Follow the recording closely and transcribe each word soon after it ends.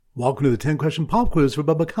Welcome to the 10-question pop quiz for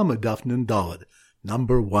Bava Kamma, Daf Nun Daled.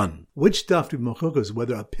 Number 1. Which daf do mechukas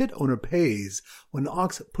whether a pit owner pays when an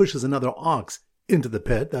ox pushes another ox into the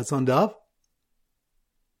pit? That's on daf.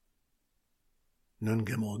 Nun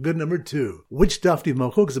Gimel. Good. Number 2. Which daf do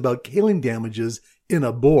mechukas about kalim damages in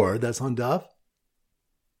a boar? That's on daf.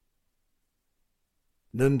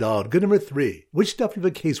 Nun Daled. Good. Number 3. Which daf do you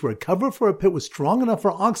have a case where a cover for a pit was strong enough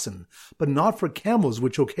for oxen, but not for camels,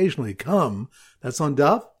 which occasionally come? That's on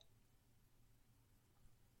daf.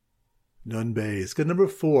 Nun Beis. Good. Number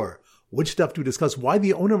 4. Which daf do we discuss why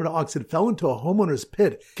the owner of an ox that fell into a homeowner's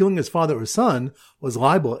pit, killing his father or son, was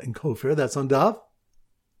liable in kofir? That's on daf.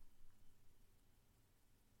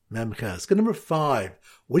 Memches. Good. Number 5.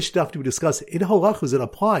 Which daf do we discuss 8 halachos that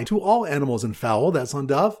apply to all animals and fowl? That's on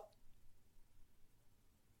daf.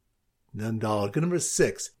 Nun Daled. Good. Number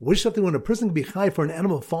 6. Which daf do when a person can be high for an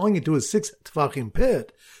animal falling into a 6 tefachim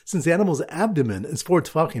pit, since the animal's abdomen is 4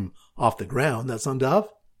 tefachim off the ground? That's on daf.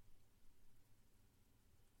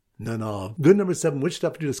 No. Good. Number 7. Which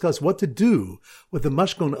daf do you discuss what to do with the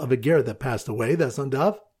mashkon of a ger that passed away? That's on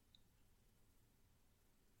daf.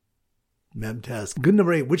 Memtes. Good.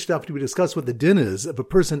 Number 8. Which daf do we discuss what the din is if a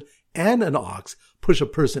person and an ox push a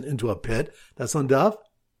person into a pit? That's on daf.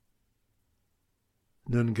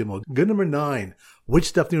 Nun Gimel. Good. Number 9.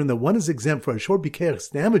 Which daf do you know that one is exempt for a short bikeach's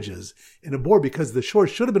damages in a boar because the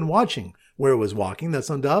short should have been watching where it was walking?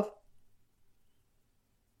 That's on daf.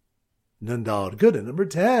 Nun Daled. Good. And number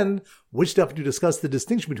 10, which daf do you discuss the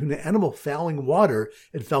distinction between an animal fouling water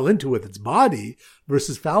it fell into with its body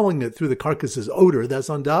versus fouling it through the carcass's odor?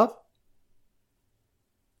 That's on daf.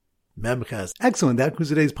 Memches. Excellent. That was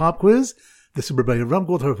today's pop quiz. This is Rabbi Ram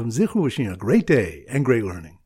Goldhar from Zichu, wishing you a great day and great learning.